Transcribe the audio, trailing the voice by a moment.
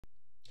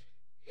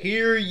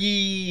Hear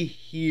ye,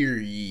 hear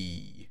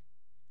ye.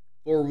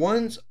 For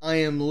once I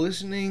am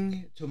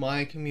listening to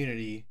my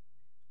community.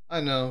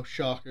 I know,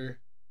 shocker.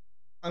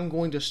 I'm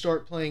going to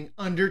start playing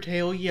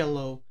Undertale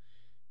Yellow.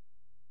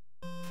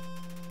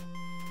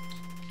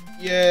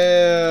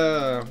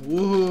 Yeah!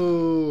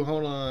 Woohoo!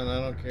 Hold on, I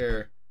don't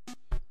care.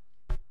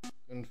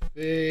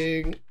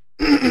 Config.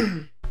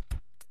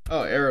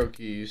 Oh, arrow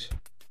keys.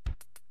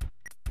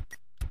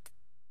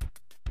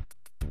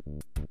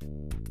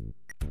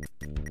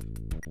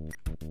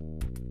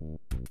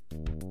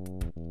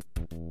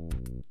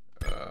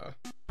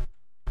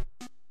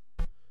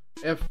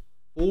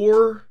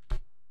 F4.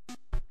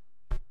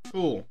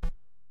 Cool.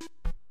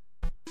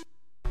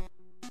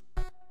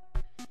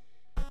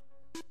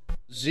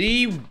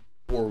 Z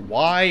or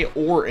Y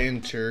or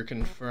enter.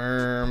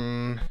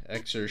 Confirm.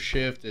 X or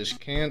shift is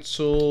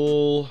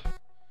cancel.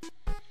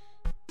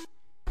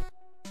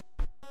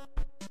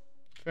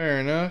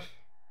 Fair enough.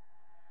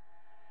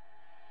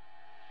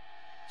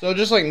 So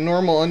just like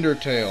normal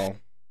Undertale,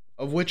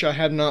 of which I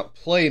have not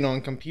played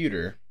on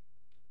computer.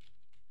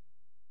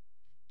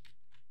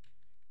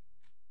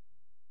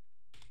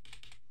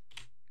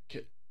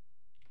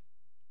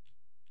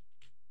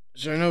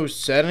 Is there no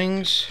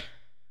settings?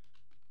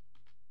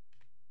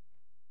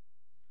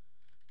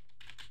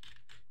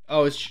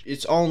 Oh,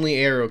 it's only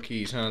arrow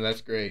keys, huh?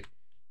 That's great.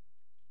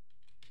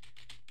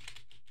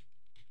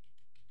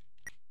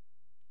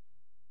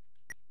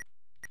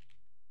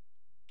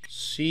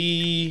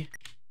 C.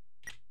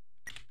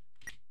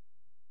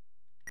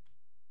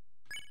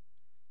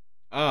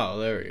 Oh,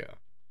 there we go.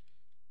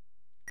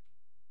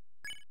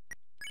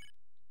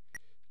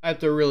 I have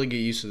to really get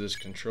used to this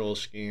control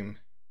scheme.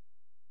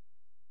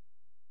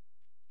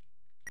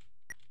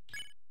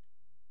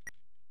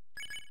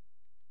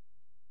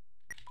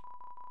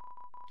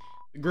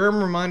 A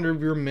grim reminder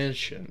of your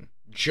mission.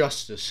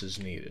 Justice is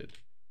needed.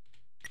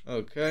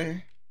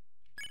 Okay.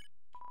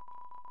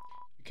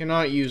 You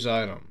cannot use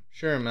item.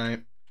 Sure,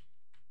 mate.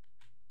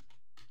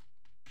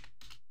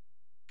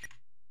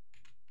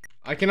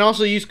 I can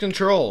also use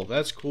control.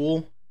 That's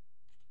cool.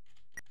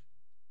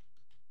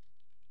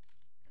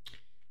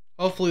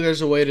 Hopefully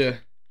there's a way to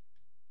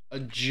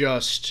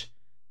adjust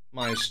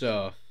my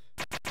stuff.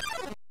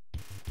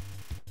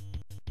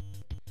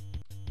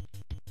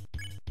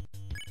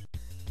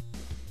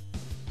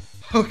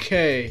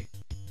 Okay.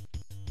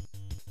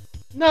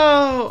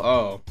 No!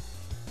 Oh.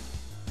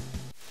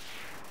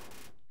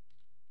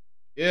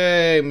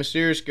 Yay,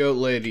 mysterious goat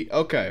lady.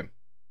 Okay.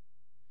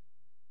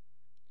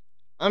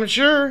 I'm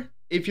sure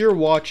if you're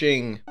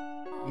watching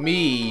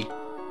me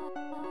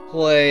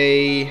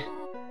play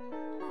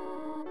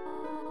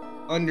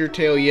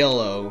Undertale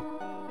Yellow,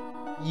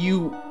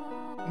 you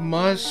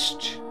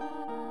must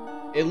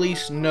at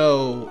least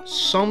know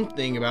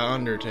something about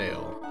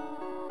Undertale.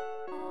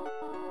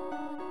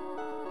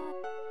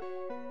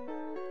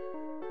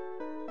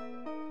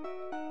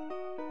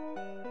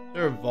 Is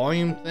there a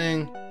volume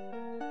thing?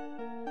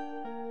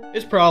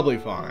 It's probably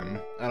fine.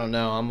 I don't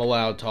know. I'm a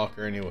loud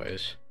talker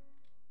anyways.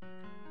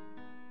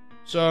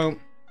 So,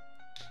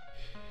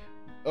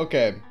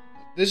 okay.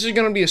 This is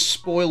gonna be a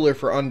spoiler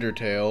for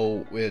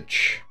Undertale,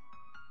 which...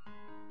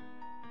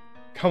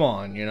 Come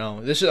on, you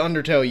know. This is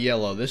Undertale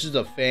Yellow. This is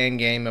a fan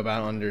game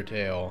about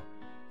Undertale.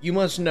 You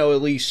must know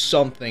at least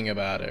something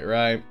about it,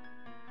 right?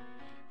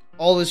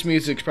 All this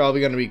music's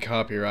probably gonna be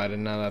copyrighted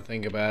now that I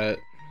think about it.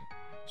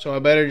 So I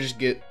better just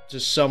get to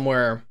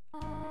somewhere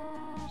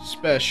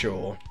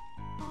special.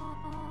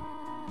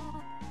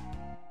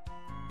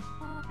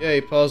 Yay,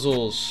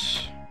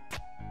 puzzles.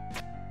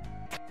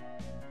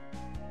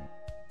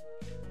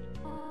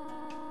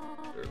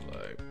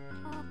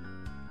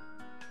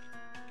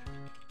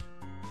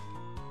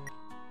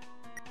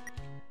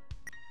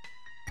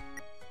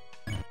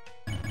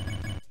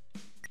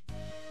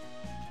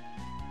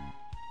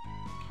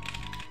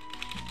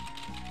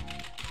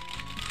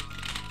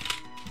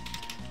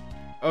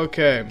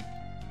 Okay.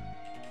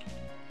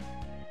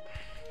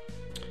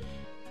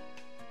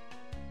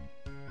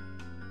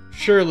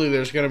 Surely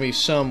there's gonna be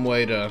some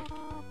way to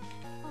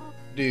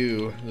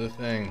do the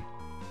thing.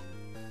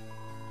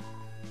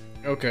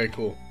 Okay,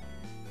 cool.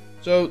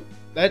 So,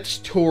 that's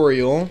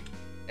tutorial.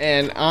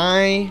 And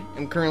I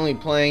am currently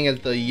playing as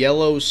the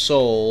Yellow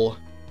Soul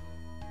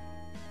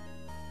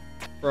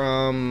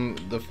from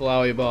the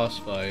Flowey boss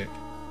fight.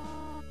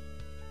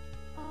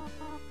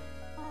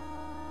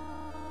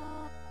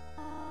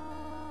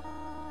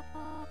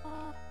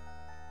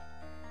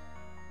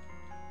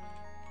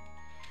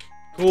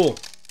 Cool.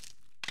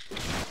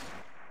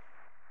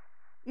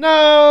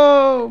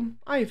 No!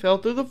 I fell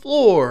through the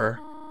floor.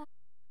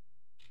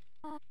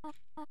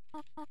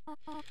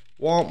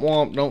 Womp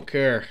womp, don't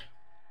care.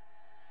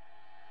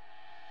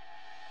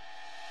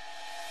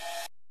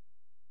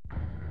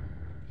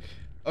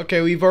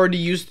 Okay, we've already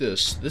used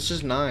this. This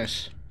is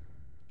nice.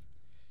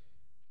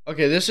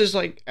 Okay, this is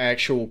like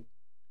actual,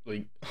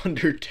 like,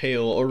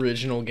 Undertale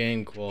original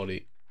game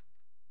quality.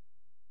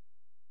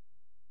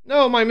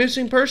 No, my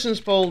missing persons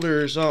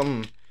folder or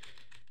something.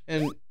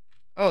 And,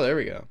 oh, there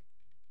we go.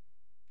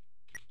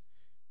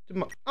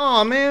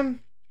 Aw,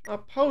 man. My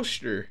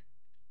poster.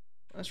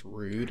 That's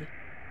rude.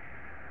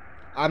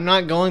 I'm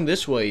not going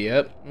this way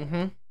yet.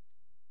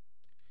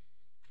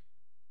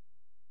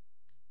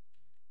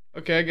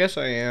 Okay, I guess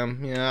I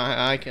am.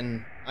 Yeah, I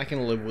can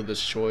live with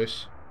this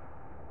choice.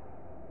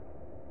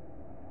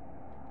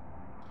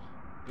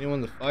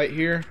 Anyone to fight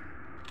here?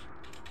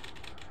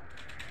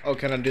 Oh,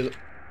 can I do the...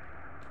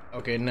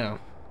 Okay, no.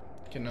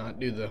 Cannot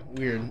do the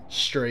weird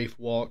strafe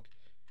walk.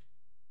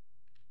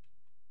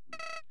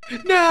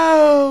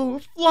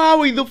 No!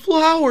 Flowey the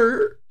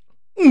flower!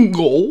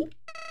 Go!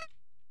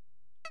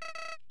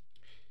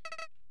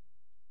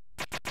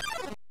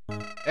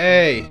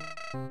 Hey!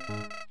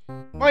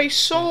 My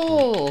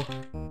soul!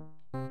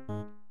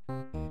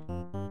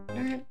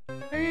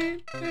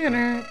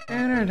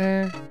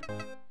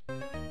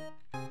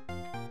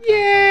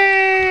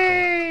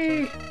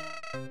 Yay!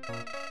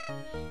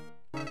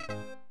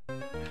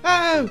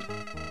 Oh!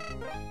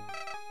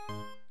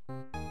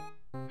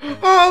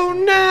 Oh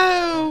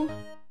no!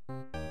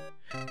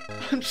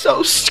 I'm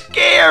so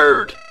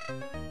scared!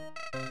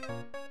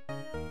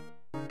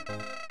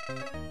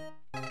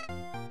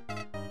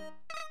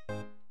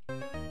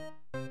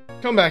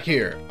 Come back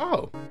here.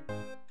 Oh.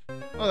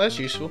 Oh, that's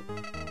useful.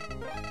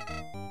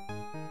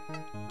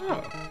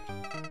 Oh.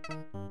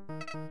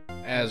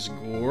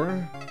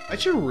 Asgore. I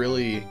should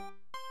really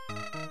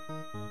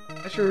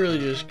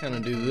just kind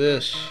of do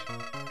this.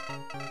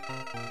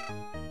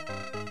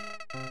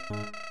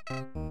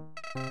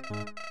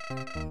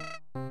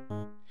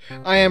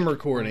 I am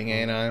recording,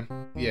 ain't I?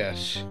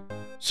 Yes.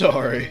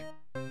 Sorry.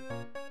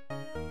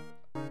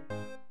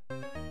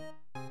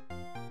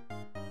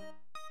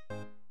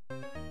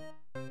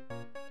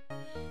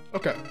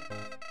 Okay.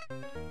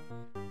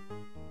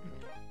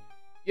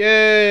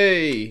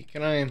 Yay!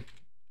 Can I...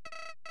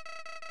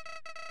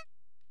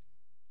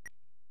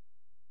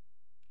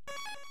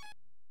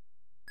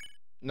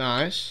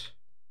 Nice.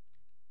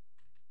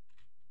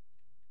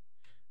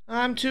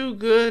 I'm too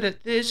good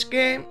at this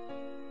game.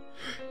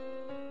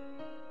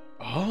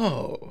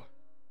 Oh.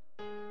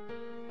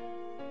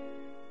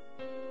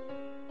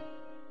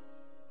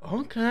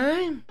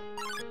 Okay.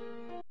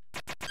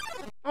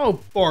 Oh,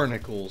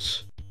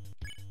 barnacles.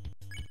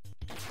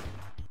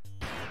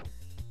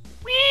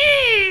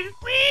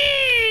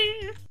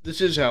 This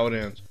is how it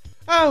ends.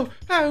 Oh,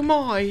 oh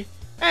my.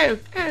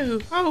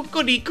 Oh,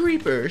 goody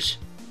creepers.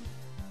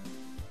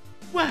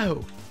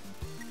 Whoa.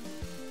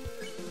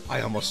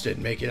 I almost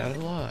didn't make it out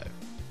alive.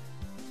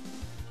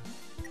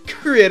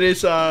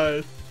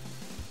 Criticize.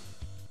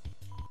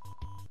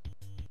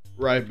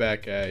 Right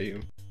back at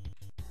you.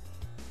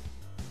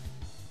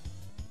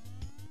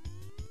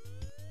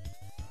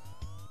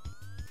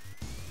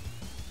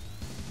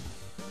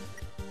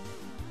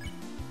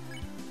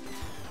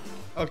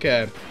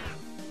 Okay.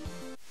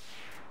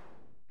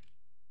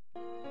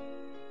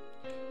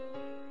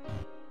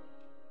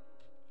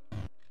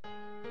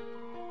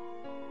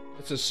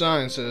 It's a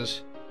sign that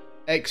says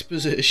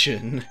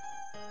exposition.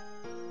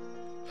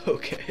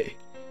 Okay.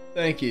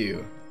 Thank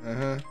you.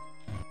 Uh-huh.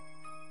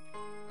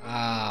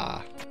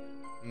 Ah.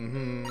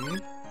 Mm-hmm.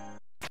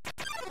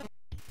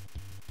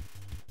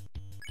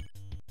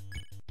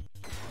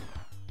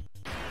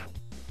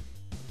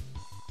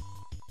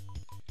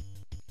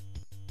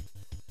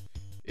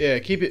 Yeah,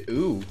 keep it.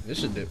 Ooh,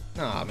 this is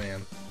nah,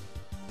 man.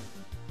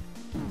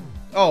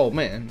 Oh,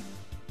 man.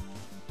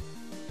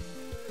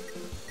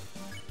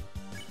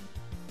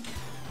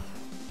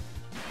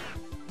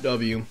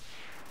 W.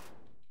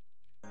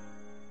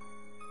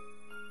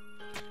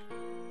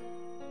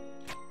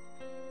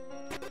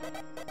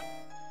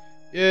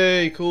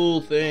 Yay,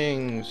 cool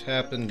things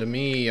happen to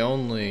me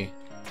only.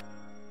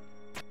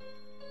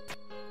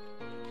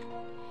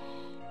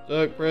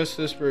 Duck, press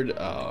this bird.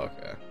 Oh,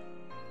 okay.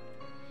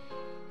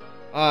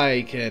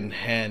 I can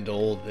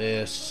handle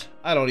this.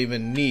 I don't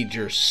even need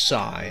your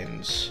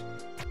signs.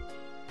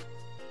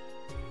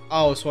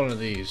 Oh, it's one of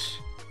these.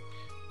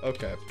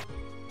 Okay.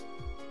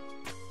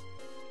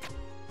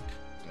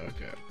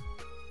 Okay.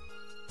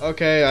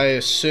 Okay, I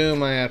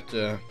assume I have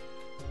to...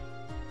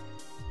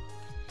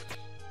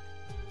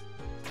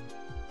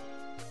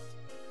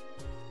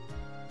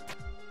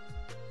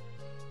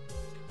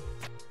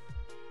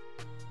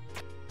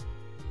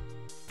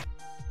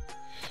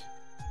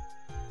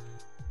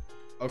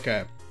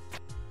 Okay.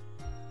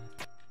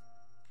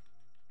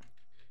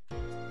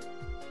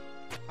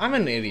 I'm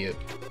an idiot.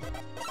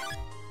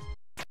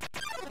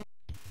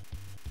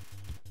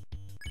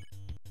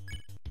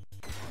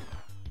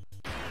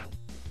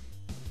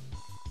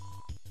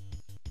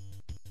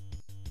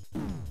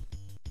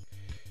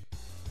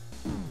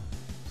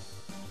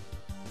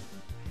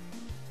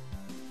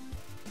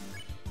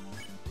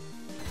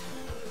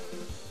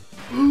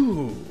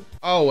 Ooh.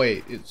 Oh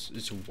wait,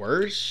 it's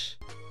worse?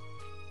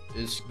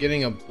 Is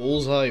getting a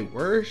bullseye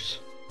worse?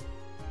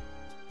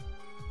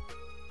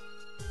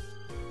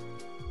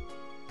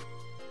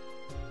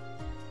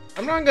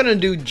 I'm not gonna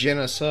do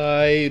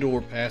genocide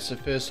or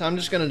pacifist. I'm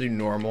just gonna do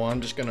normal. I'm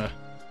just gonna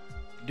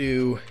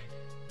do...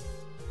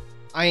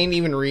 I ain't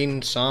even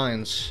reading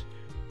signs.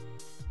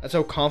 That's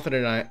how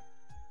confident I...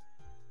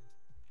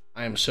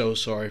 I am so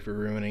sorry for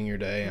ruining your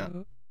day.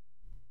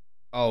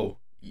 Oh.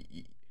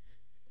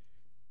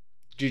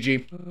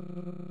 GG.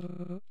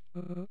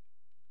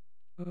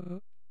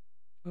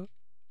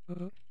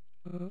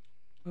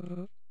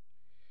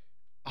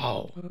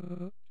 Oh.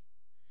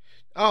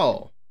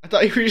 Oh. I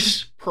thought you were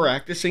just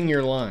practicing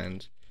your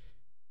lines.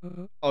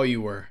 Oh,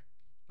 you were.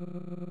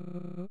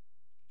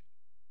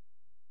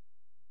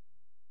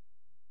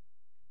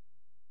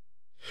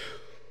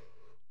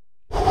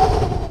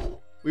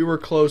 We were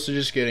close to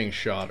just getting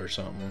shot or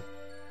something.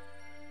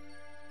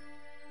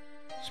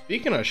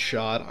 Speaking of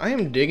shot, I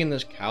am digging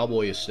this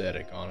cowboy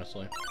aesthetic,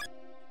 honestly.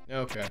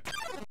 Okay.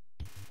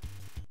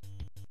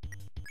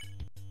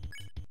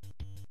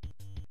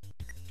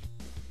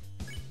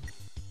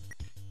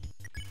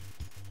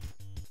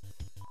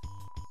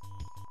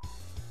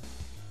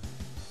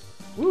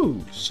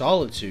 Woo,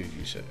 solitude,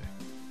 you say?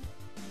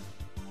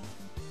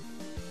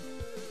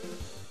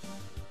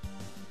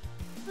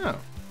 Oh.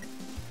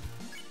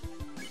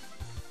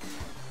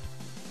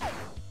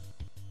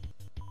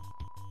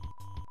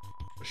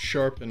 A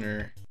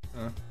sharpener,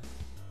 huh?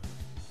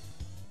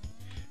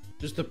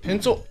 Does the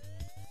pencil...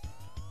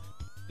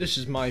 This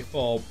is my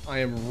fault. I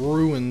am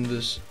ruined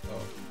this...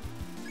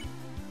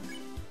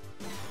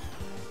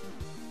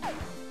 Oh.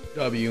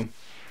 W.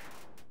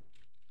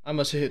 I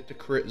must have hit the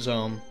crit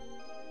zone.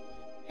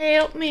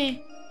 Help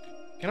me!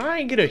 Can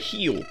I get a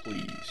heal,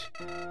 please?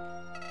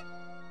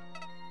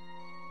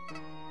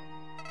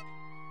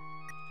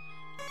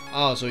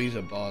 Oh, so he's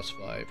a boss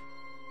fight.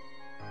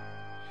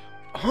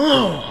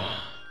 Oh!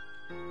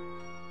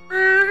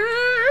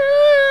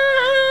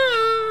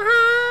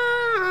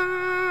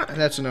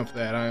 That's enough of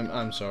that.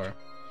 I'm sorry.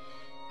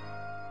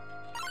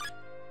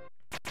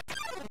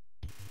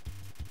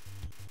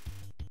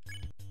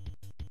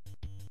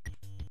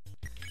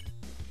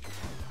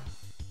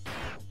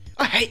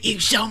 I hate you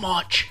so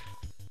much.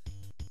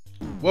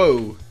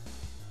 Whoa.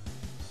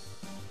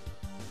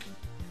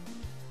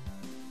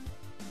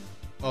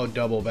 Oh,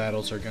 double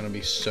battles are gonna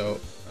be so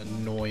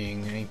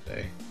annoying, ain't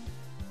they?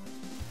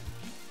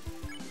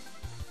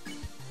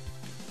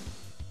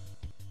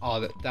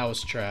 Oh, that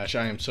was trash.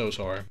 I am so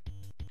sorry.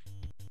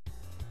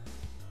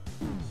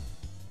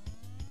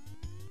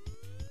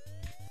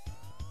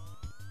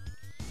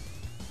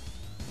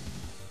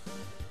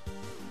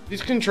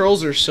 These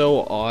controls are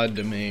so odd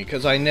to me,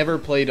 because I never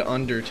played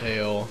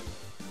Undertale.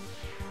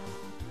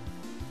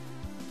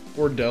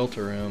 Or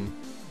Deltarune.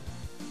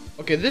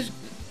 Okay, this...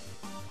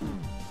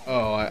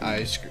 Oh,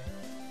 I screwed...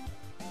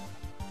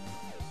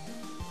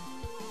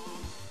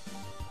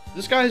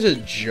 This guy's a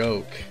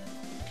joke.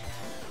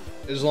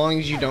 As long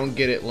as you don't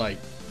get it, like,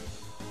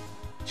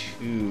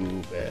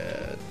 too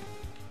bad.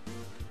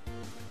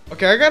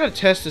 Okay, I gotta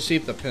test to see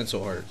if the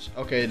pencil hurts.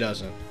 Okay, it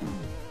doesn't.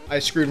 I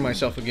screwed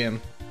myself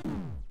again.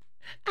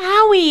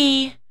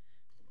 Owie!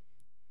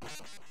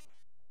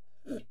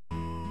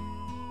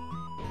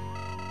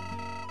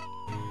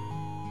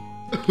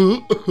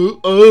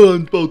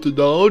 I'm supposed to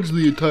dodge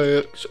the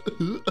attacks.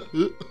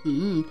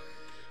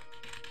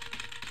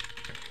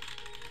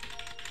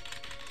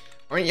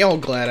 Aren't y'all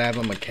glad I have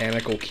a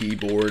mechanical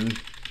keyboard?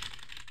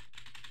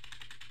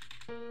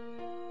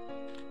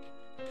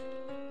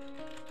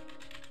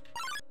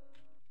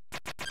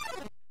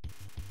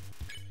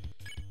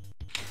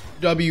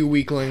 W,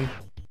 weakling.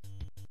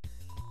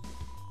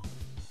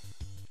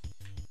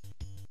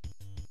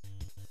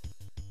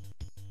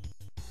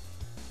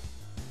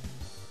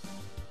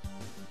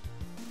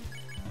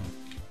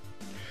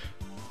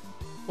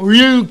 Are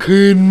you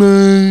kidding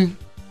me?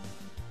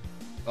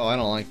 Oh, I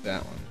don't like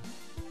that one.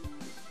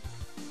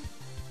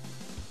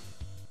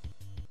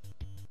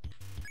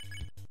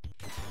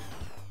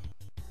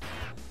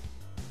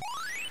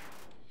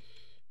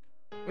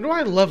 When do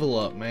I level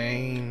up,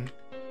 man?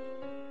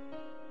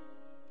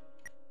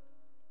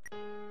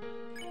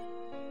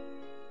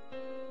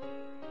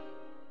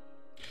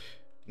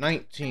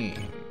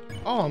 $19.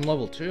 Oh, I'm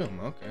level 2.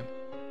 Okay.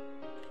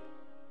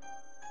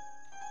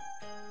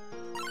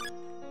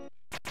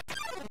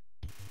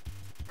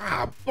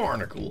 Ah,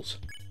 barnacles.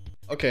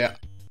 Okay.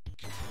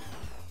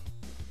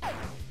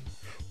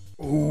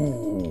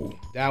 Ooh,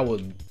 that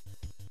would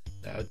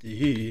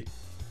be.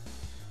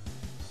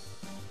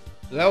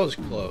 So that was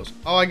close.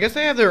 Oh, I guess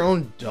they have their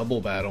own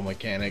double battle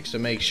mechanics to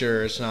make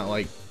sure it's not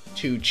like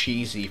too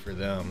cheesy for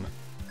them.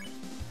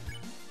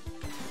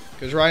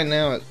 Because right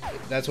now,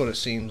 that's what it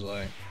seems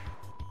like.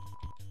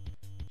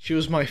 She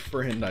was my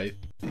friend, I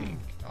think.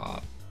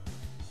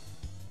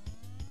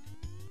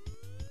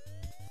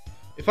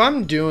 If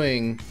I'm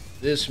doing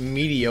this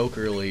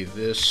mediocrely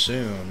this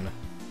soon,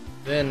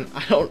 then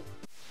I don't...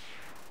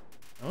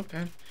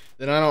 Okay.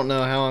 Then I don't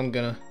know how I'm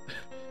gonna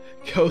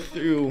go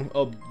through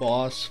a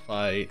boss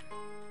fight.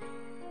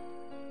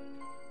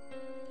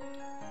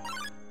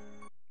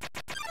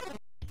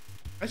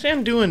 I say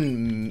I'm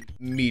doing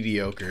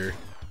mediocre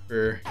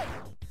for,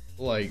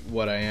 like,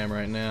 what I am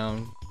right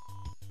now.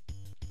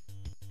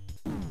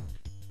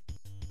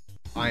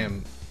 I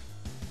am...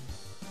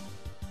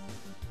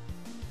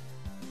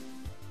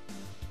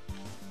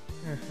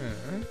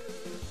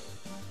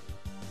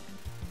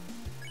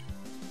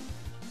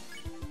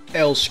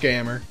 L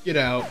scammer, get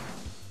out.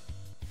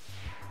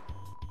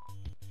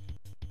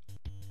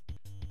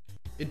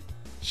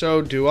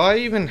 So do I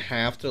even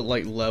have to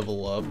like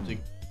level up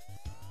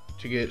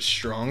to get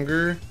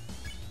stronger?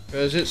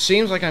 Because it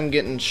seems like I'm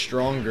getting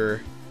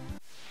stronger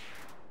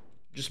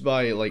just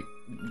by like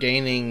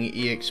gaining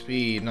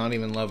EXP, not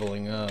even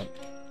leveling up.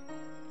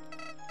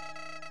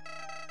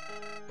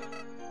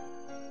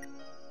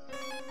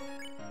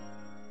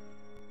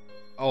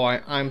 Oh,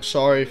 I'm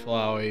sorry,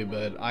 Flowey,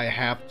 but I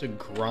have to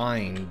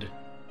grind.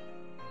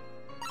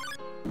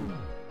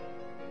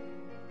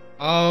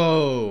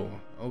 Oh,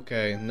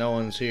 okay, no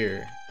one's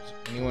here. Is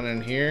anyone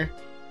in here?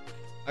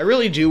 I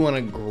really do want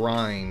to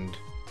grind.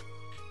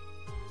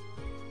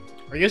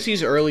 I guess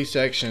these early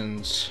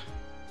sections,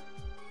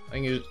 I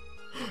can just...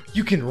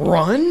 You can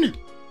run?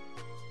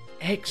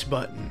 X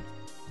button.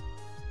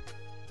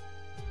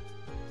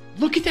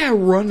 Look at that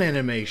run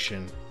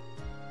animation.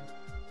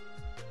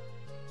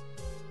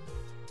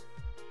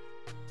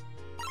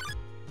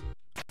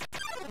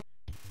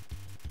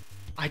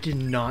 I did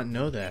not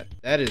know that.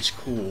 That is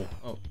cool.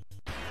 Oh,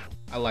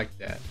 I like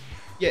that.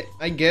 Yeah,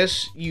 I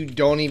guess you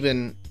don't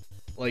even,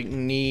 like,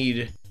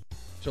 need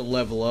to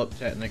level up,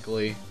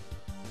 technically.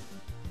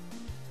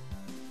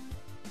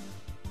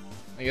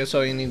 I guess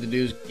all you need to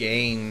do is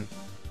gain.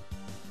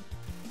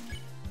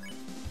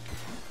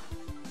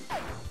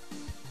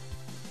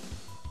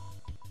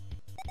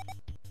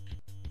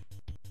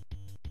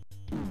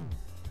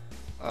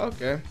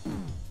 Okay.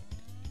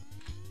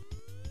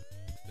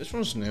 This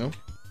one's new.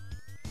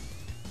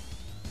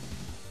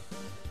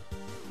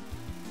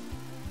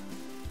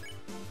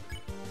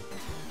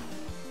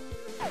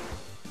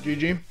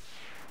 GG.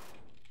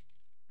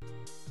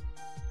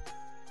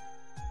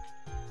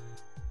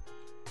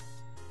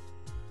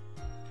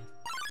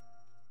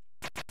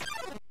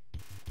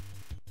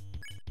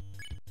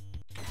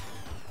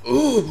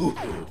 Ooh.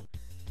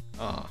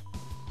 Ah.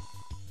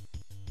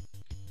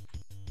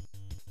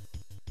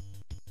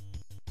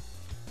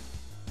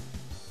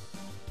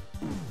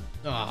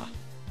 Ah.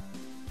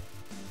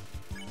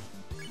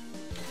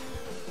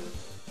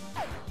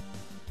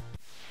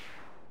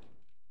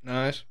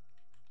 Nice.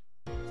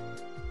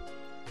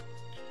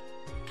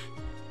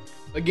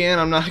 Again,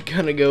 I'm not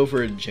gonna go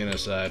for a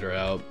genocide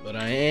route, but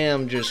I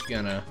am just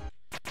gonna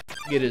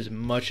get as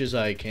much as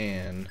I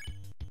can.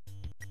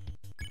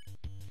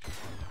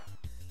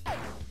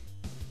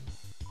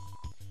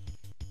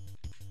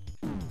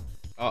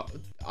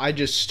 I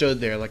just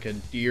stood there like a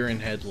deer in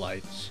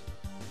headlights.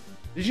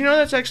 Did you know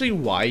that's actually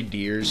why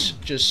deers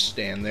just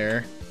stand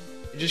there?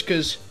 Just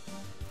because,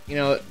 you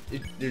know,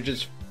 they're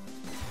just,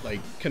 like,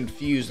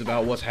 confused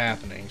about what's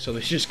happening. So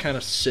they just kind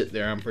of sit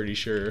there, I'm pretty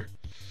sure.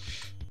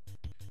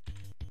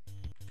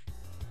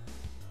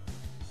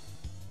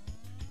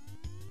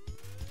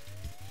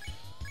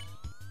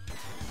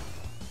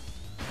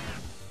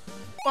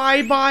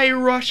 Bye-bye,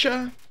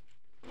 Russia!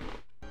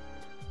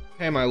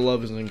 Hey, my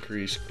love has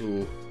increased.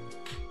 Cool.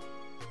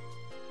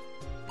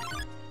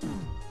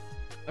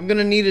 I'm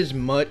gonna need as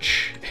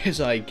much as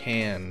I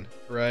can,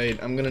 right?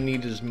 I'm gonna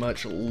need as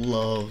much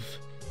love.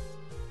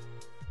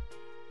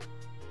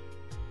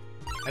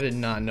 I did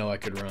not know I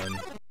could run.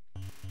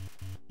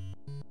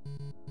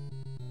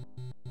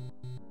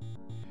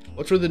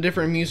 What's with the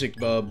different music,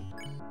 bub?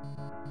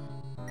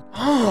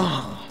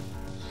 Ah!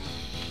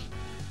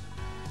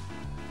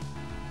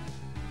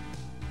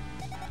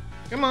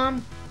 Come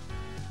on.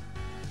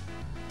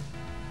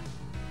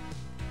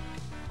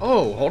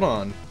 Oh, hold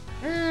on.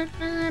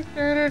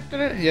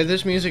 Yeah,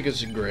 this music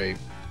is great.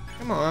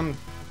 Come on.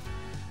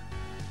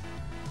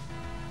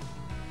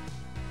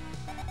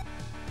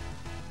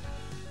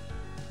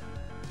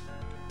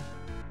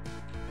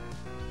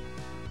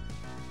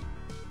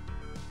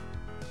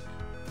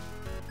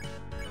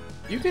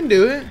 You can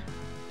do it.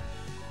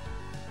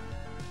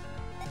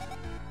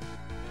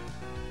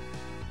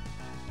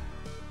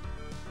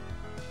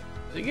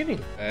 Is it getting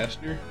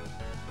faster?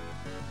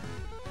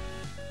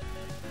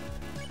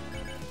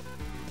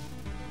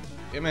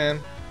 Yeah, man.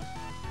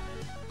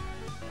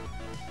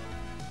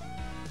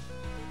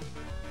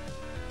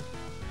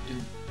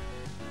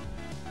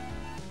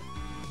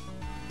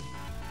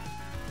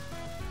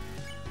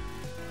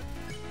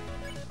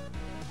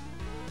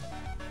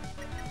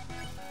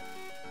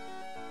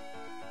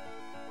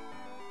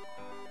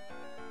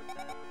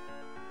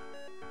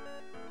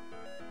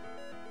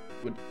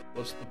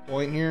 What's the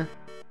point here?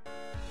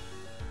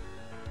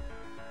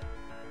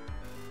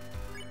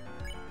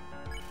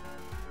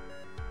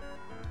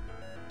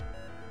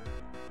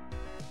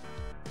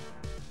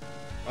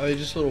 Are they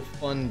just little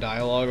fun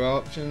dialogue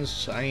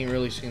options? I ain't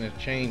really seen a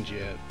change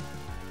yet.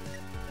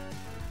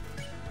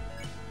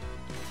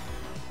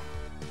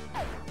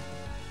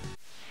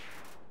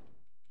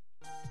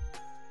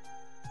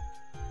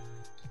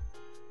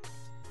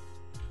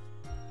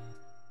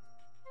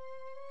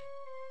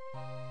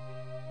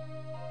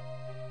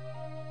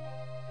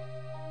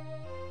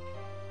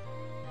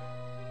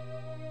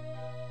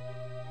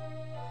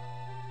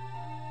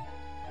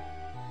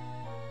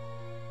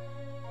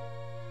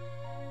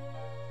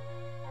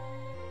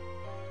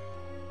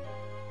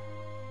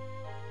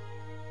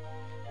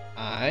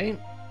 right?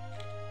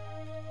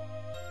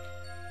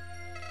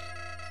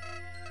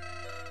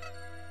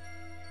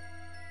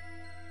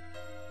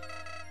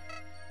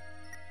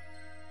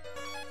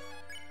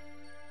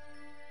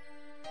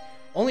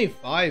 Only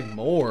 5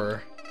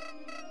 more.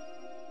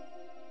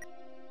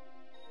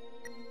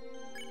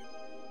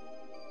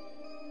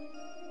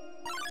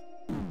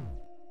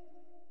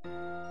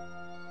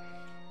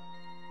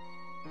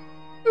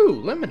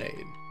 Ooh,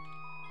 lemonade.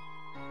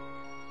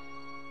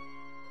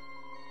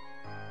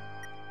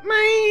 Man,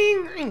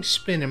 I ain't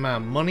spending my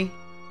money.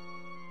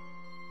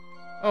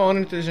 Oh, I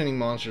wonder if there's any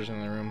monsters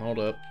in the room. Hold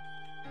up.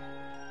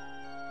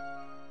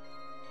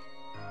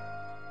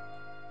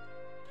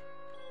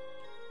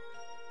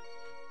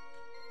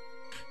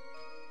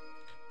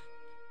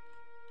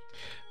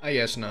 I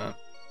guess not.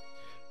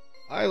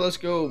 Alright, let's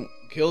go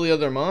kill the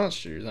other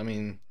monsters. I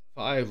mean,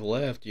 5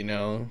 left, you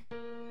know.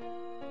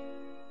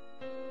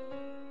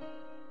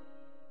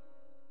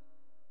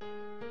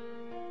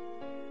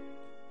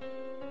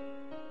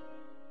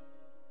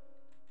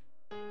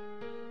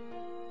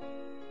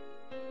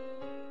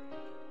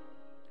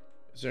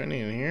 Is there any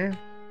in here?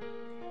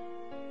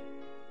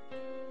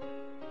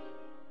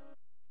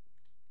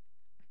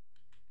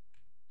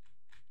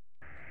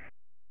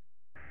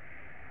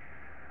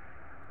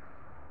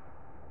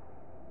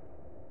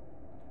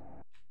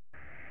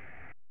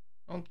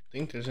 I don't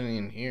think there's any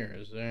in here,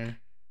 is there?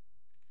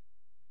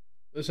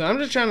 Listen, I'm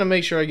just trying to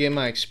make sure I get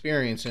my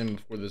experience in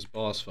before this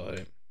boss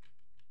fight.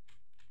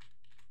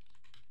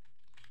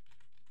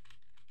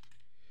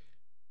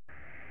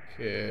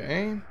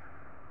 Okay.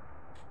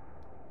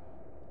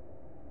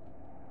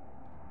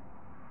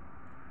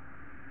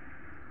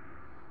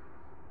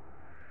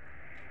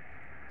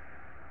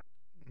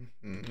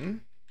 Mm-hmm.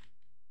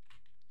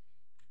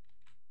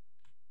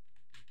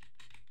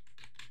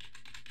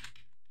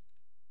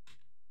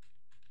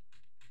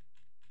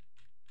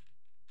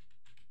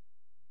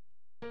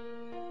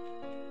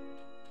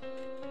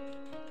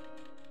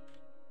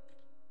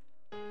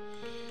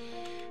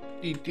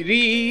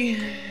 Dee-dee-dee.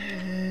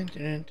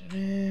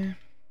 Da-da-da-da.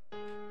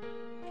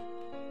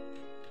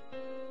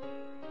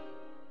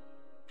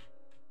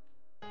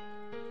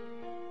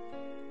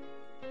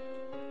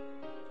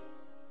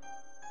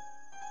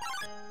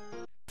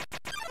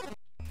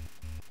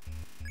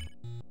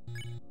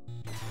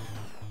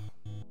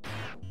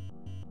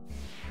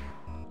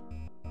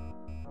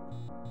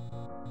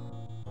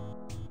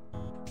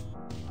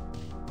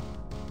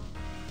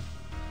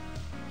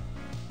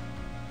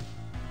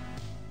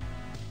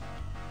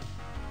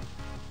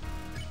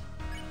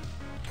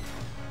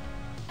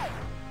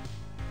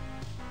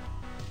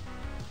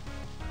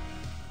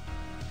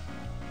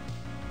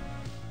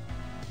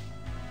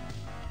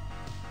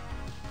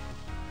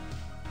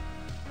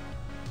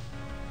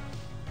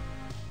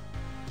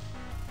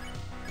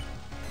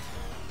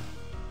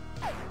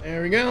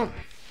 There we go.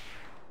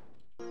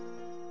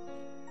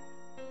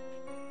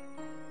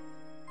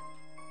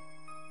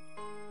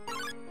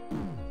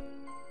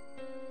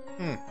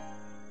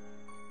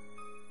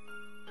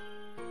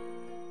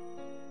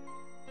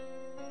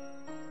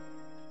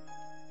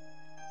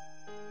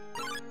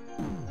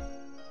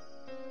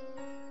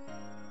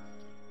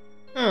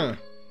 Huh.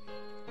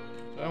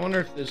 So I wonder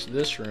if it's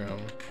this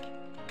room.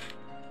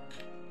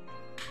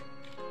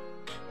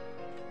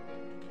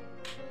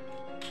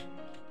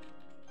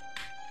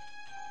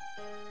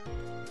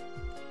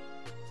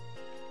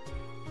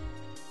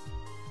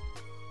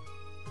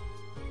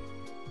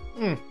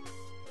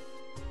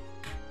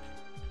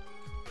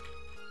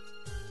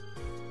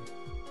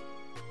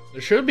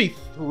 There should be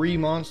 3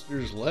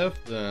 monsters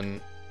left then.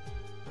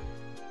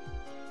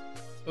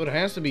 So it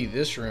has to be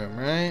this room,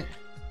 right?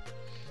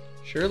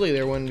 Surely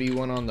there wouldn't be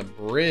one on the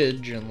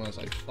bridge unless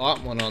I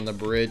fought one on the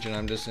bridge and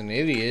I'm just an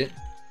idiot.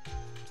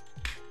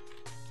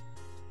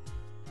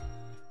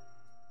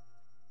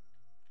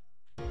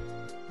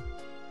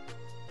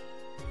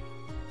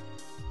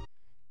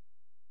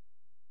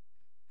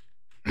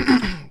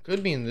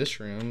 Could be in this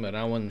room, but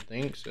I wouldn't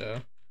think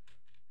so.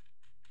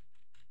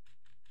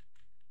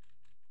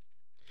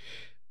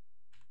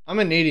 I'm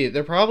an idiot.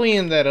 They're probably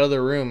in that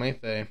other room,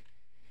 ain't they?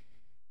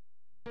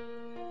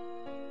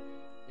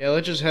 Yeah,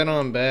 let's just head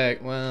on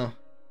back. Well,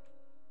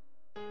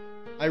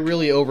 I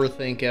really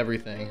overthink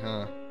everything,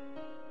 huh?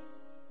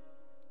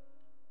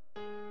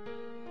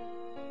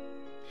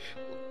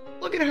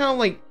 Look at how,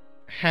 like,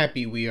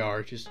 happy we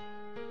are. Just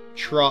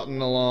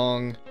trotting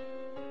along.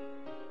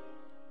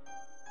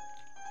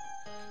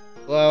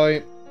 Chloe,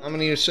 I'm gonna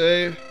need a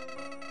save.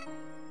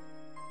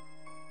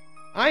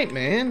 Alright,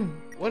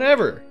 man.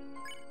 Whatever.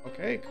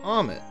 Okay,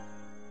 calm it.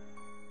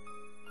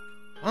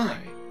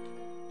 Fine.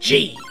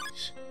 Jeez.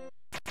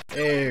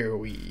 There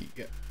we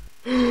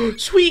go.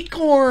 Sweet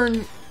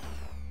corn!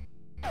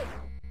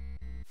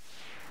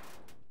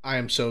 I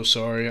am so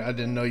sorry. I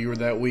didn't know you were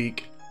that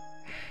weak.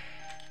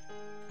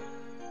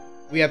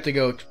 We have to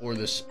go explore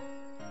this,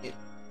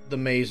 the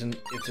maze in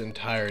its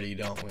entirety,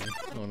 don't we?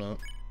 Oh no.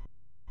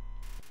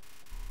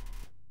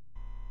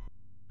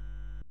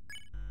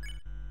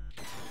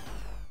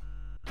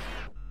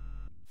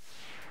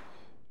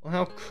 Well,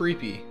 how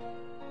creepy.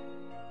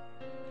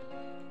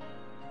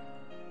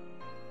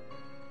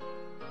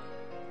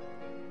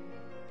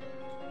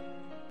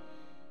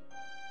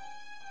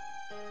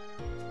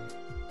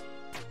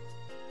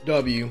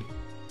 W.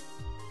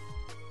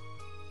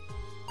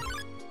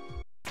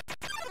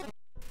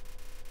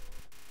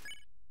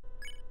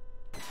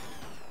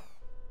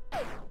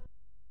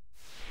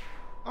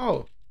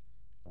 Oh.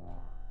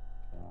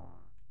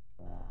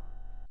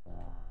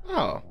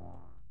 Oh.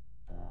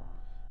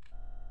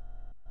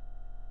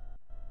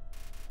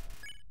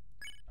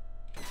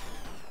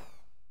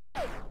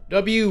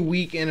 W,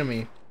 weak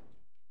enemy.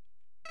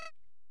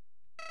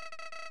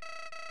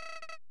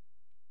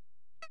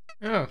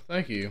 Oh,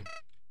 thank you.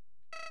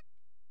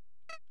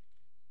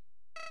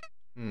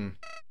 Hmm.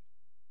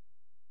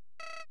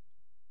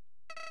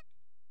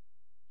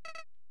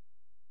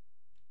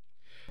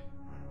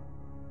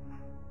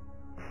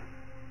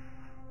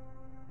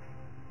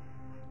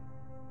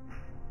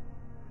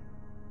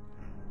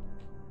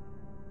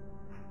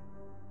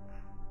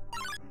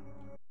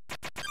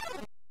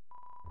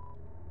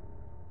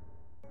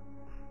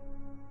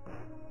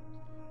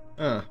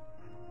 Huh.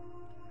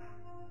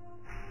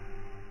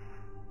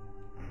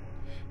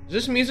 Is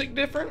this music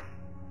different?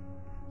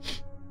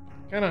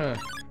 Kinda...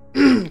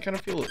 kinda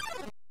feel it.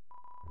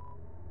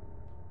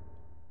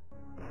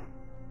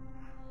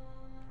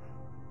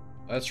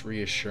 That's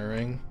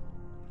reassuring.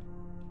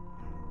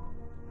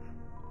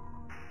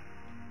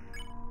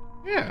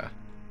 Yeah.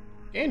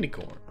 Candy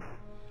corn.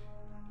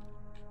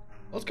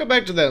 Let's go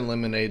back to that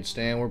lemonade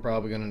stand. We're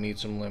probably gonna need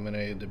some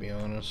lemonade, to be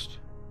honest.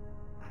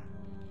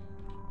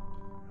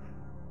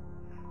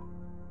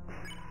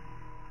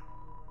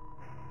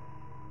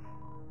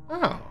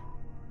 Oh.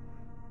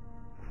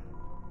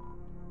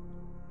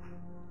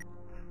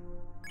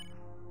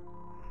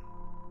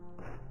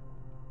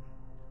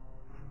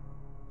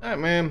 Alright,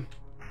 man.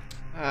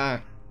 Ah.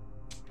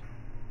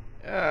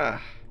 Ah.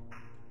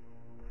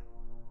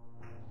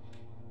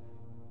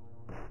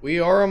 We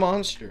are a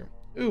monster.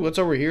 Ooh, what's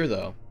over here,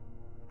 though?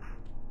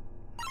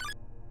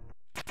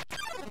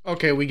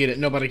 Okay, we get it.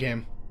 Nobody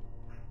came.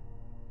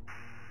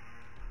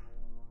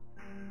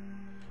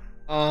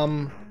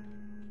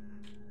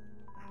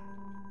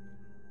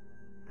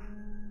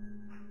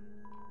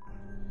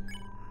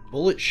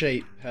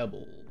 Bullet-shaped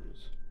pebbles.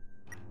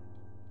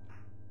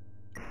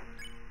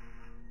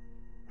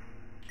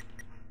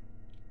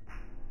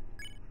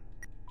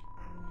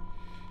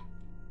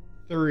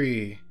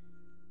 Three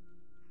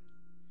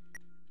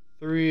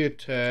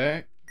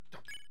attack.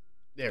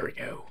 There we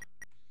go.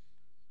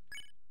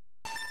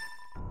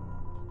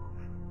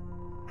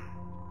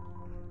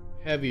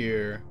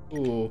 Heavier.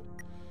 Cool.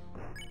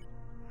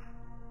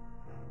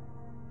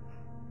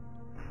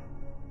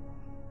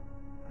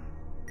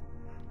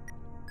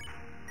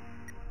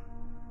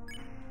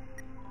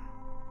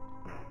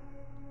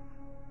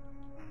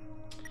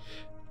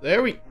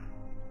 There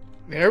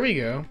we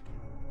go.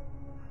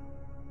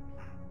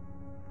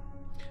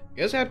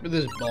 Guess after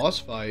this boss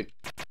fight,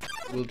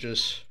 we'll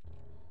just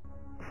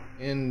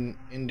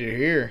into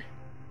here.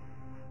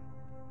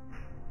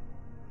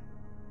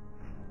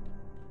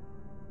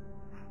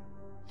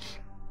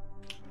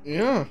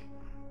 Yeah.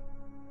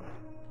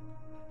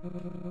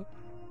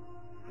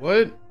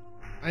 What?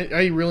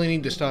 I really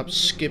need to stop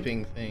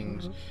skipping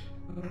things.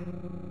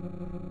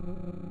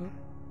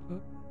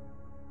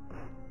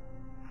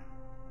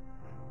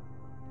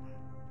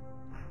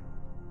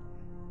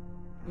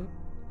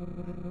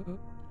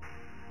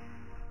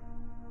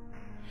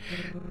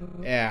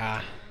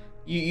 Yeah.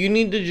 You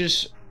need to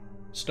just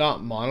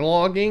stop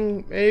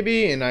monologuing,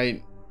 maybe, and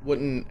I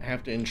wouldn't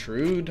have to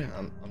intrude.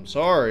 I'm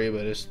sorry,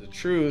 but it's the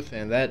truth,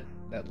 and that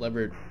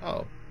lever...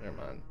 Oh, never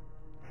mind.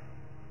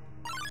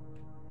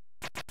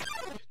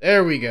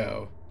 There we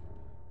go.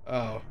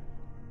 Oh.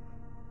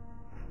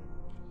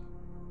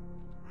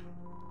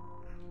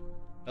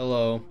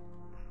 Hello.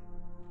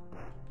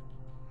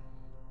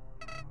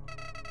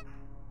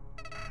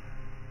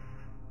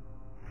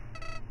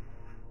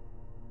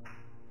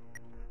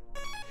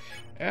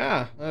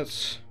 Yeah,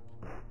 that's...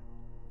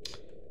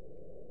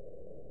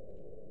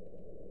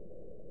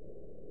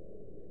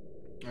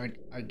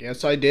 I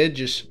guess I did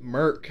just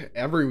murk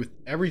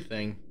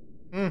everything.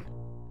 Hmm.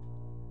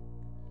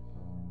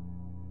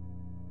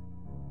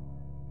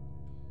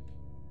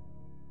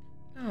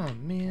 Oh,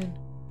 man.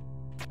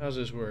 How's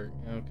this work?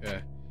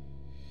 Okay.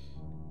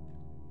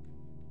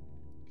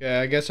 Okay,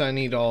 I guess I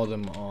need all of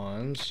them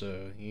on,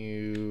 so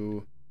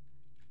you...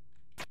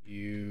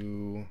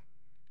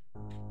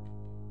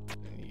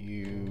 And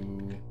you...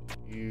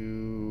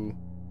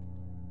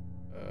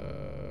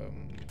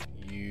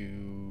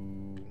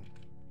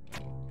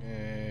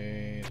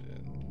 Okay,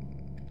 then...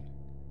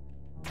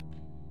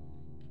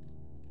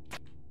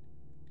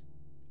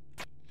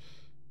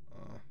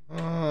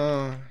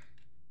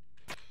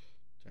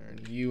 Turn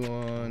you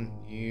on,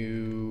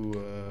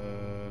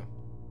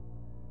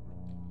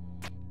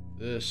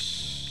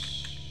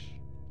 this,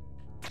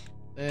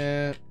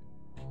 that,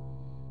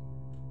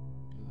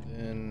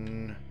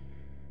 then,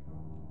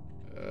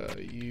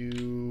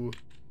 you,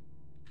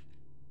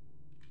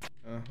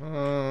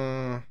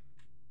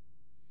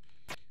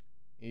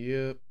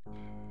 yep,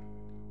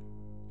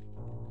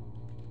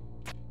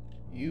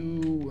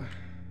 you,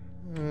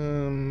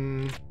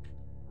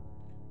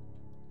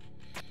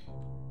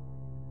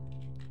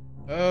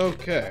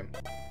 Okay.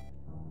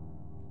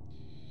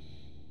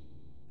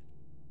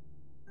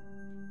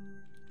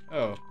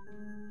 Oh.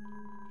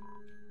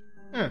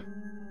 Huh.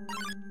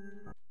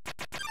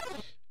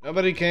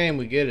 Nobody came,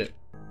 we get it.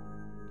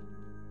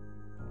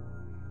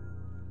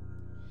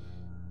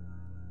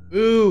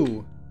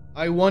 Ooh!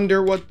 I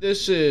wonder what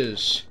this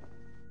is.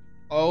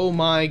 Oh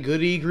my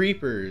goody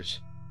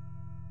creepers.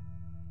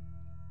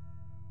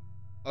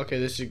 Okay,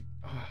 this is...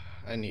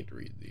 I need to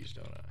read these,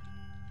 don't I?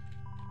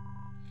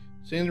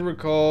 Seem to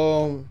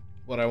recall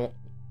what I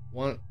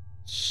once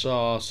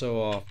saw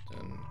so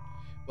often.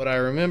 What I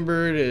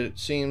remembered, it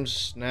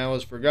seems now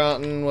is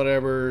forgotten,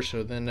 whatever,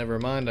 so then never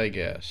mind, I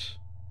guess.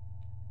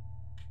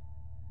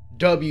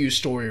 W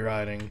story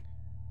writing.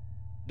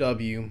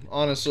 W.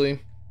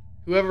 Honestly,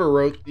 whoever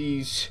wrote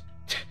these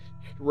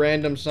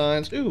random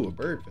signs... Ooh, a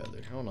bird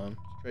feather. Hold on.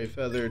 Stray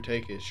feather,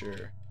 take it,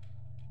 sure.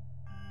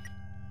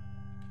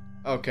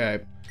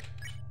 Okay.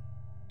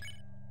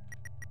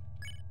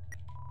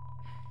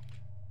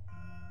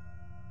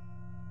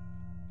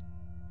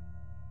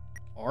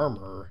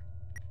 Armor.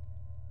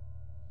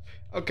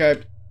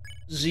 Okay.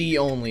 Z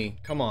only.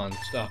 Come on,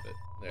 stop it.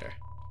 There.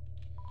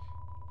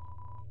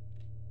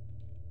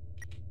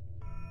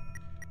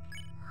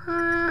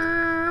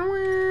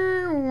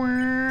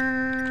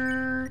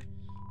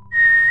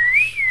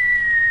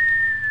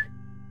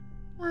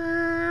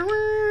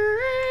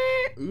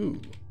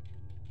 Ooh.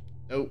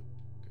 Nope.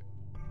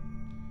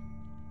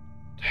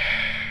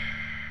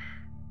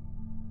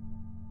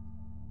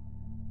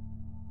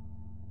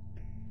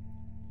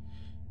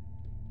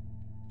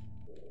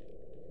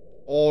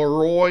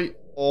 Alright,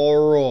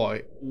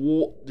 alright.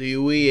 What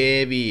do we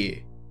have here?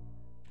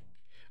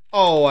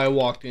 Oh, I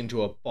walked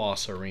into a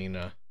boss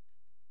arena.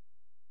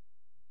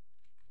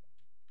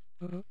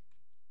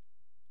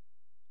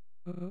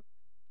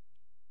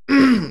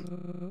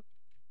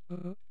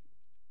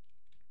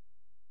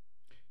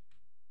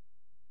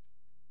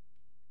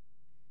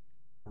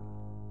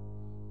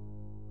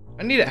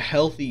 I need a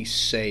healthy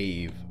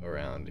save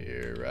around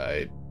here,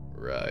 right?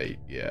 Right,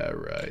 yeah,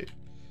 right.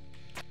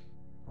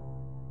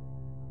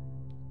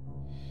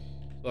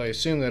 So I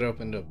assume that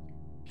opened up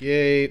the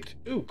gate.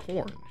 Ooh,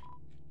 corn.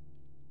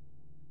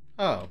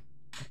 Oh,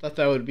 I thought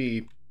that would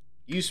be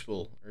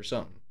useful or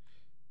something.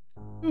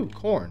 Ooh,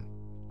 corn.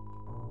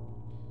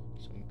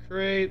 Some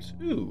crates.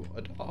 Ooh,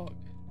 a dog.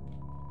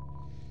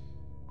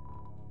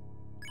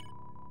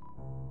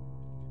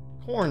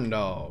 Corn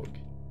dog.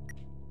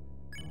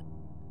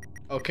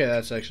 Okay,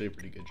 that's actually a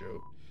pretty good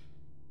joke.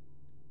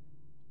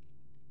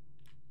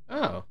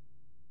 Oh.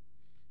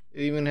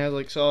 It even has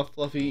like soft,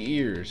 fluffy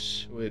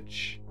ears,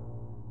 which...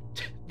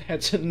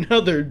 that's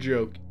another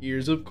joke.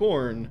 Ears of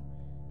corn.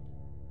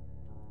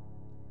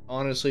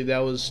 Honestly, that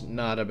was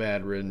not a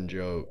bad written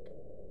joke.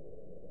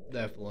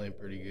 Definitely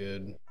pretty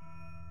good.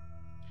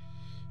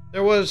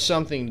 There was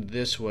something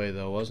this way,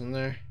 though, wasn't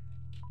there?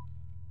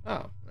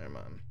 Oh, never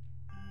mind.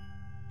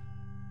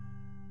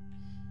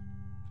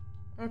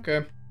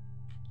 Okay.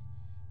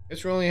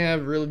 Guess we only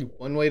have really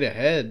one way to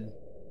head,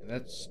 and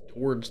that's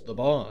towards the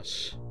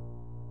boss.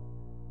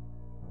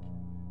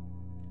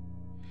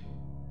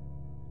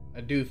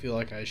 I do feel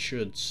like I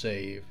should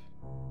save.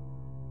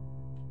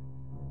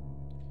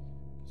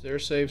 Is there a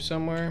save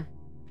somewhere?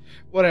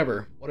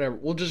 Whatever.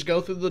 We'll just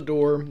go through the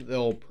door.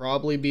 There'll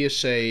probably be a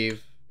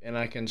save, and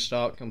I can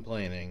stop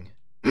complaining.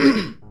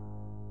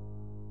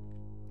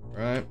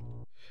 Right?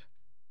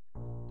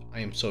 I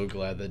am so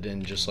glad that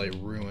didn't just, like,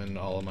 ruin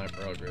all of my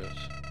progress.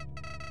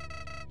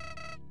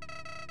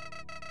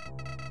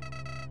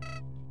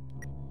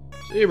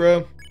 See you,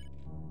 bro.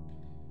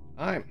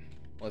 Alright,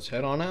 let's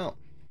head on out.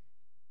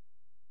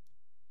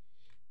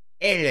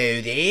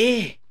 Hello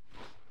there.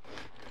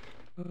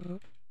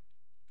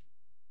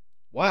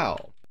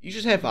 Wow, you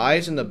just have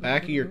eyes in the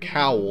back of your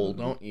cowl,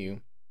 don't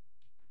you?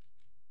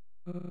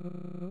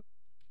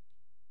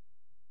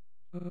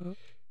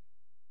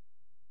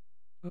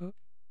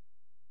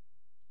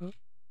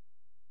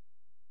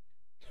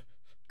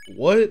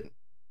 What?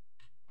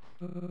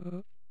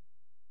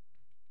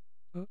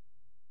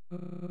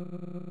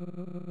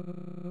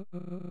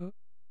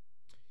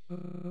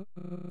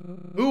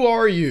 Who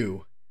are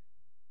you?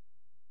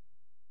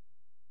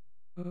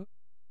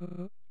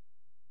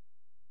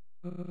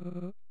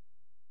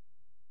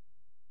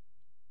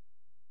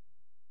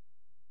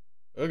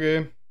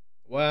 Okay.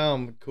 Wow,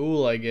 I'm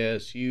cool, I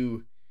guess.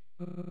 You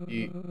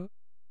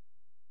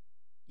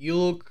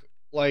look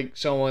like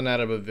someone out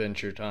of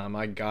Adventure Time,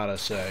 I gotta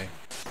say.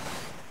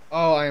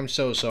 Oh, I am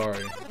so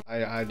sorry.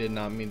 I did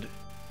not mean to...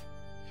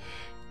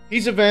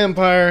 He's a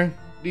vampire.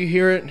 Do you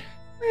hear it?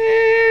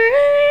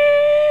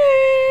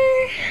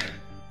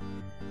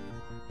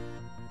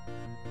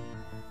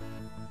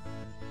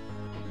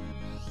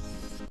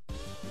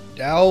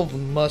 Dalv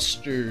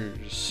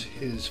musters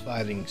his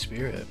fighting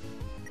spirit.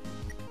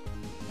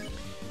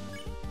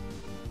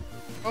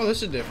 Oh,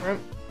 this is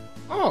different.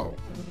 Oh.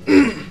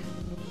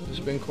 It's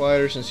been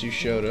quieter since you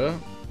showed up.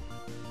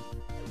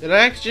 Did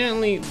I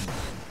accidentally...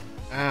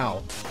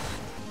 Ow.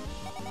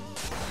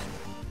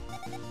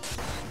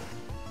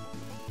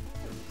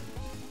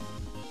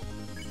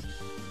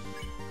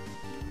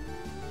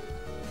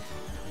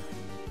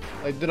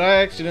 Like, did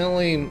I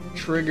accidentally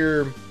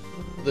trigger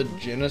the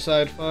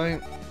genocide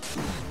fight?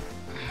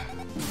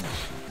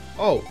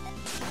 Oh.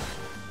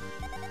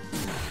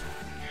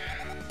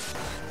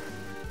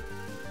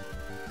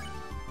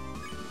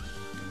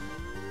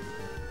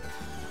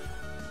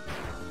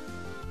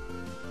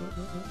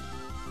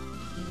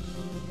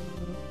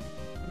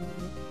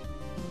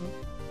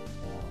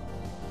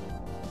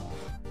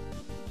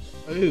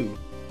 Ooh.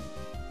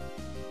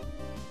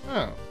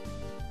 Oh.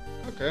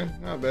 Okay,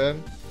 not bad.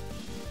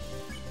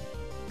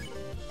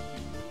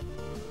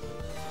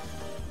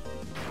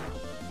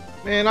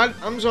 Man,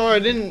 I'm sorry, I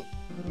didn't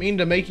mean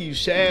to make you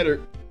sad or...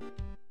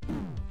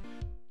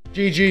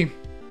 GG.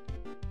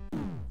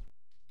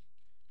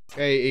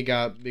 Okay, it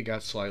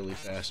got slightly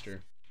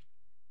faster.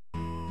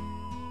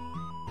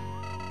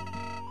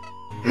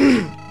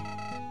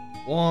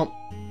 Womp.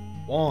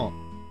 Womp.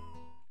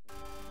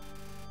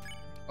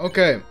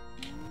 Okay.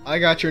 I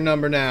got your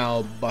number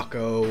now,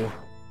 bucko.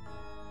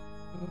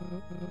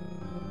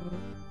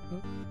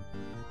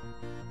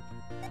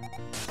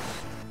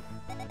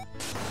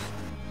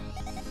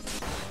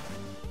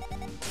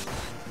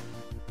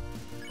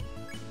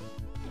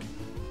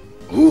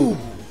 Ooh.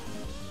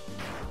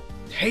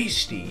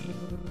 Tasty.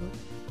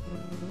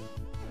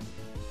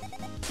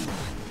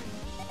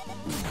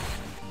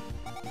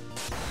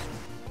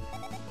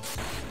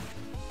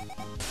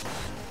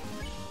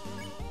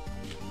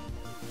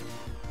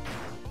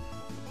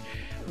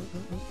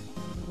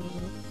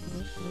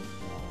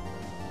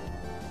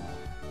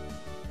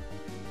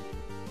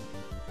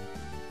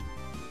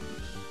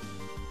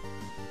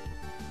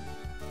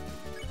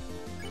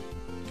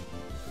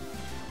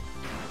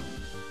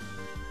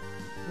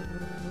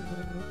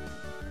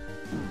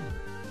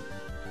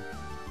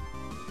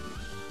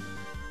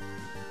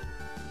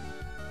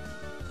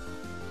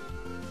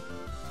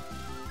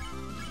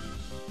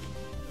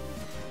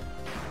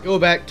 Go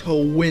back to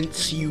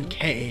whence you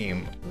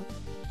came.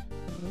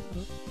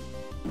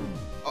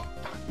 Oh.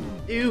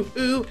 Ew,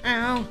 ooh,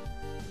 ow.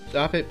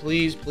 Stop it,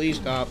 please, please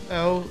stop.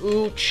 Oh,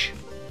 ooch.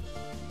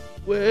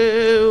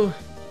 Whoa.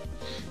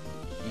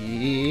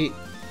 Yeet.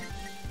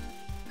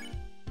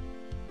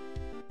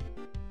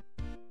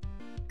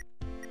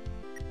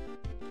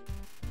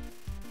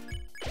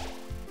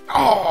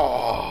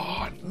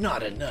 Oh,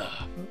 not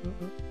enough.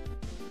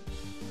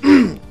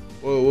 Whoa,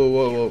 whoa,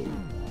 whoa, whoa.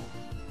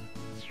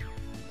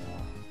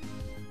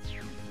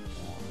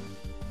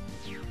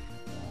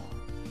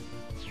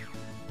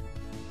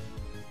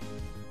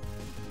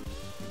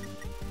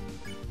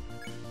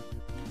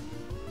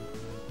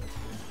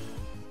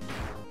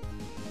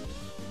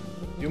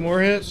 Two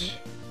more hits.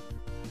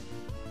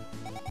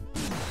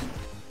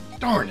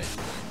 Darn it.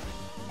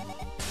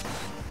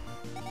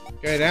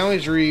 Okay, now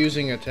he's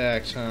reusing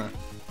attacks, huh?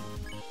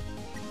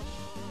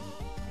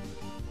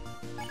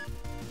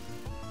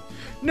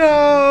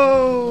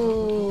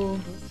 No!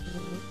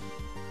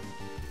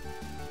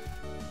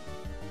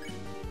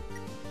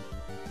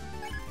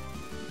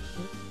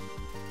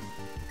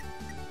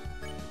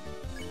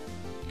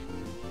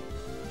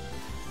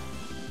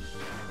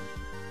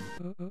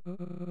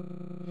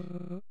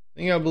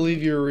 I think I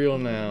believe you're real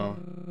now.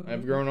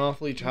 I've grown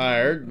awfully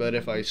tired, but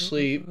if I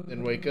sleep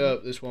and wake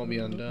up, this won't be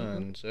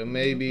undone. So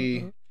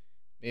maybe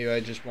I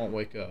just won't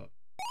wake up.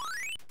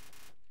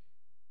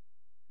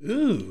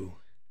 Ooh.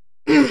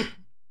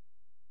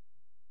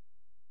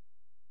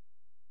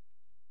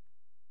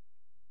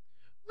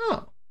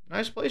 Oh,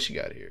 nice place you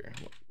got here.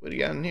 What do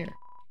you got in here?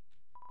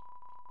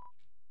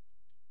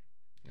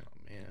 Oh,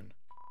 man.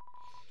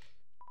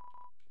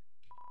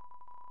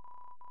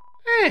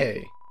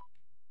 Hey!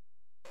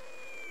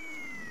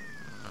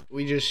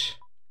 We just...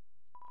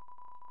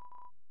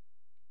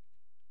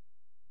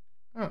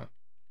 Huh.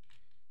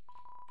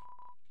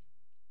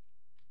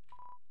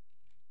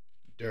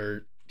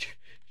 Dirt.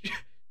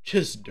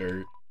 Just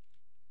dirt.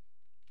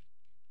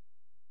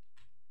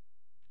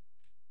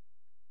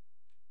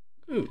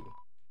 Ooh.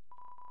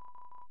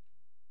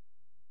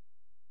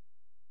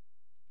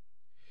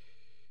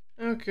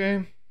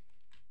 Okay.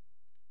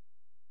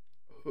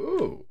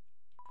 Ooh.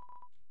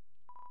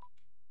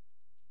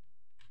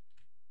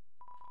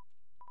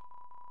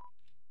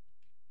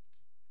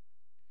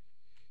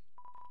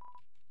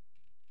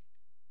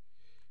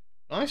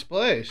 Nice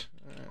place.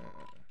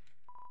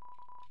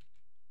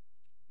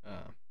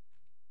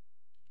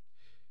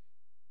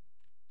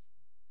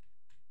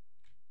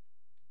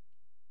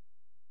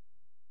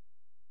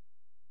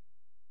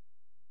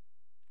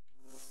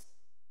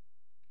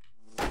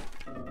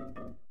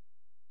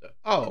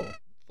 Oh,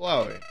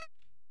 flowery.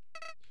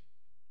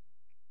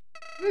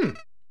 Hmm.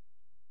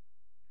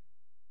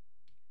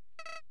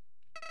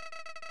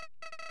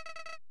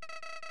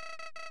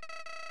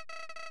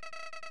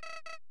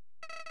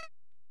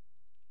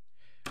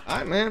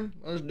 Alright, man.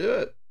 Let's do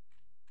it.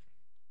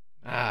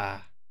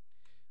 Ah.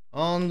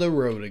 On the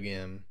road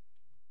again.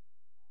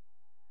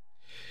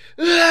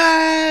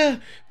 Ah!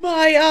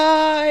 My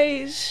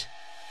eyes!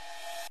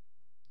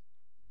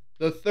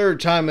 The third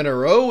time in a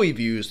row we've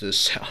used this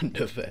sound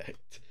effect.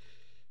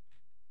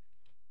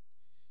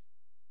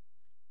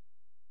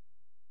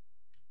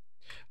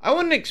 I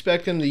wouldn't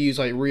expect them to use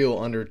like real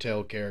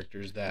Undertale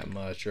characters that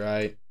much,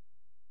 right?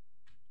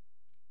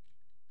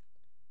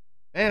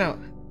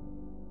 Man,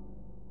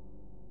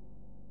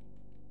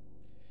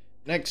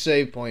 next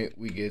save point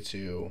we get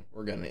to,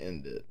 we're gonna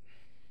end it.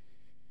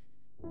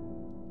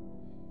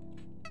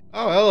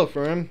 Oh, hello,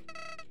 friend.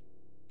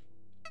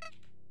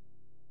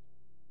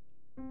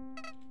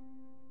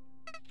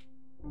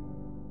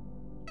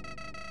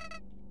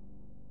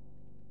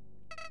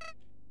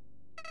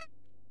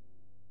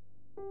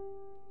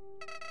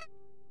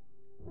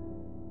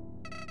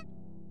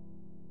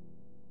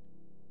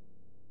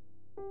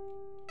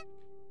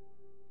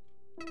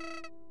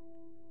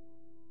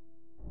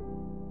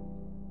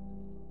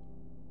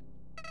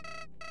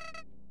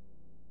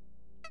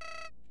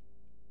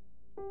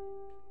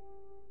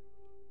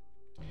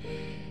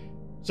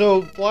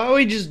 So,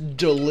 Flowey just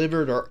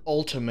delivered our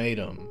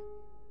ultimatum.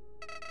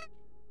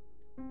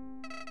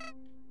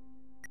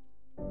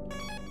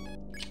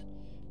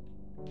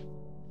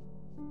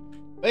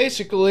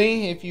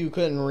 Basically, if you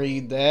couldn't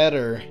read that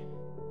or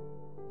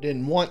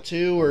didn't want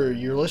to, or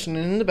you're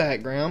listening in the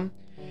background,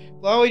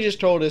 Flowey just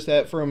told us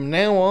that from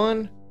now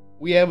on,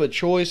 we have a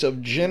choice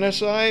of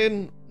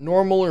genocide,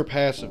 normal, or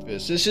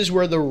pacifist. This is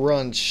where the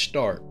run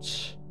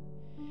starts.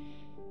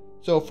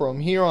 So from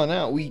here on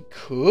out, we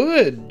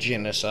could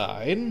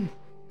genocide,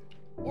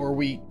 or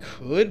we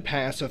could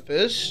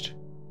pacifist.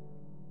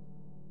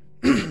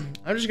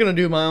 I'm just gonna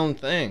do my own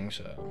thing,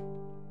 so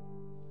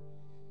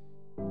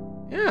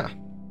yeah.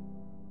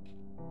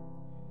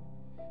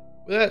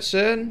 With that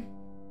said,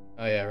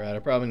 oh yeah, right, I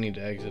probably need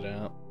to exit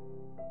out.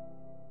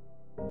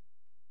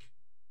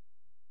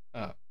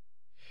 Oh.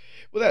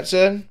 With that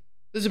said,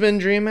 this has been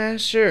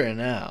Dreammaster,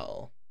 and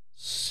I'll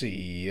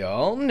see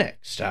y'all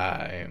next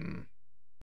time.